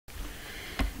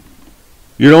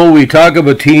We talk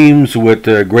about teams with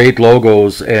great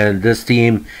logos, and this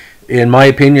team, in my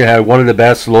opinion, had one of the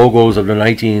best logos of the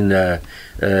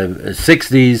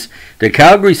 1960s. The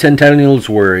Calgary Centennials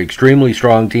were an extremely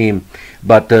strong team,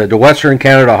 but the Western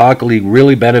Canada Hockey League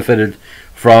really benefited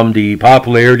from the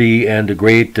popularity and the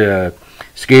great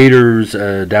skaters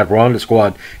that were on the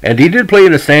squad. And he did play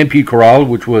in the Stampede Corral,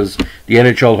 which was the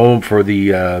NHL home for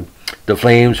the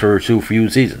Flames for a few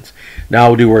seasons.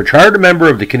 Now, they were a charter member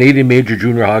of the Canadian Major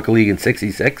Junior Hockey League in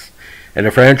 '66, and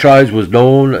the franchise was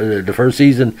known the first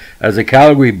season as the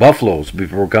Calgary Buffaloes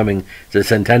before becoming the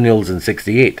Centennials in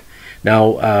 '68.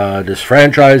 Now, this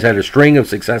franchise had a string of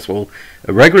successful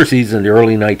regular seasons in the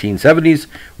early 1970s,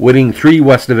 winning 3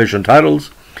 West Division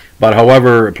titles, but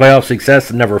however, playoff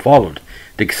success never followed.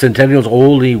 The Centennials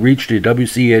only reached the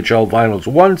WCHL finals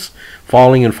once,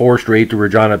 falling in 4 straight to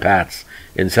Regina Pats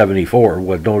in '74,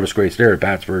 with no disgrace there.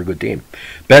 Pats were a good team.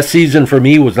 Best season for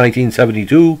me was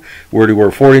 1972, where they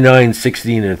were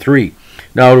 49-16-3.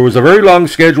 Now, there was a very long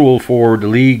schedule for the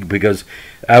league because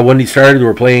when they started, they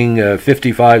were playing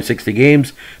 55, 60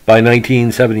 games. By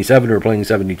 1977, they were playing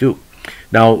 72.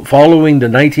 Now, following the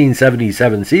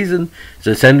 1977 season,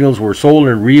 the Centennials were sold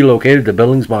and relocated to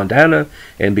Billings, Montana,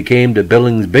 and became the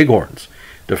Billings Bighorns.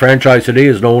 The franchise today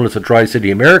is known as the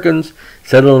Tri-City Americans,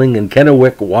 settling in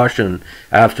Kennewick, Washington,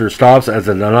 after stops as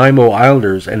the Nanaimo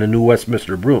Islanders and the New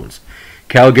Westminster Bruins.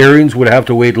 Calgarians would have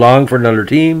to wait long for another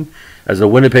team, as the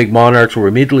Winnipeg Monarchs were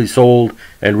immediately sold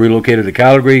and relocated to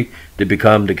Calgary to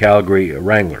become the Calgary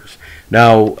Wranglers.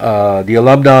 Now, the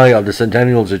alumni of the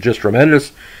Centennials is just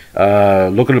tremendous.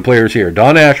 Look at the players here.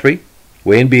 Don Ashby,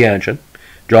 Wayne Bianchin,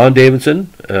 John Davidson,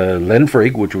 Len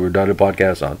Frigg, which we've done a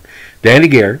podcast on, Danny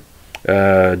Gare,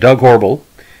 Doug Horble,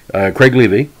 Craig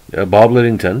Levy, Bob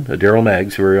Liddington, Daryl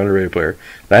Maggs, very underrated player,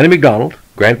 Lanny McDonald,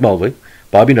 Grant Mulvey,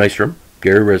 Bobby Nystrom,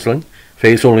 Gary Risling,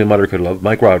 face only mother could love,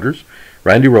 Mike Rogers,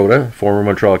 Randy Rhoda, former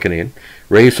Montreal Canadian,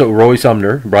 Roy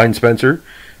Sumner, Brian Spencer,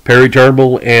 Perry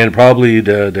Turnbull, and probably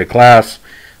the class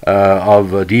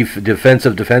of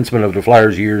defensive defenseman of the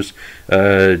Flyers years,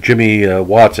 Jimmy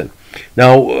Watson.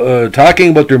 Now, talking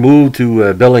about their move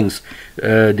to Billings,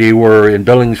 they were in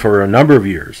Billings for a number of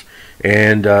years,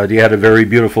 and they had a very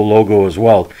beautiful logo as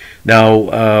well.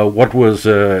 Now, what was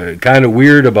kind of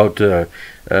weird about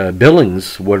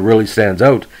Billings, what really stands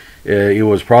out, it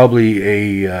was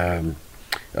probably a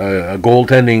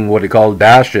goaltending, what they called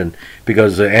bastion,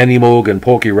 because Andy Moog and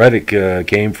Pokey Reddick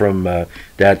came from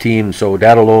that team, so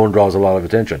that alone draws a lot of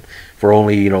attention for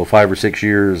only 5 or 6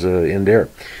 years in there.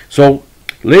 So,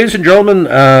 ladies and gentlemen,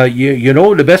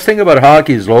 the best thing about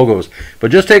hockey is logos, but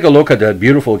just take a look at that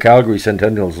beautiful Calgary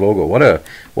Centennials logo.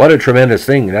 What a tremendous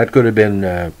thing. That could have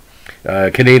been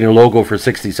Canadian logo for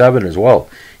 '67 as well.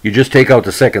 You just take out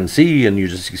the second C and you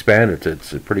just expand it.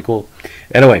 It's pretty cool.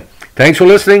 Anyway, thanks for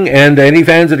listening, and any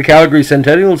fans of the Calgary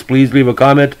Centennials, please leave a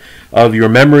comment of your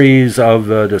memories of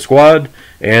the squad,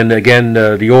 and again,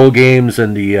 the old games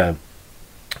and the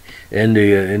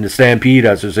Stampede,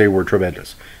 as I say, were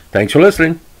tremendous. Thanks for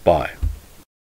listening. Bye.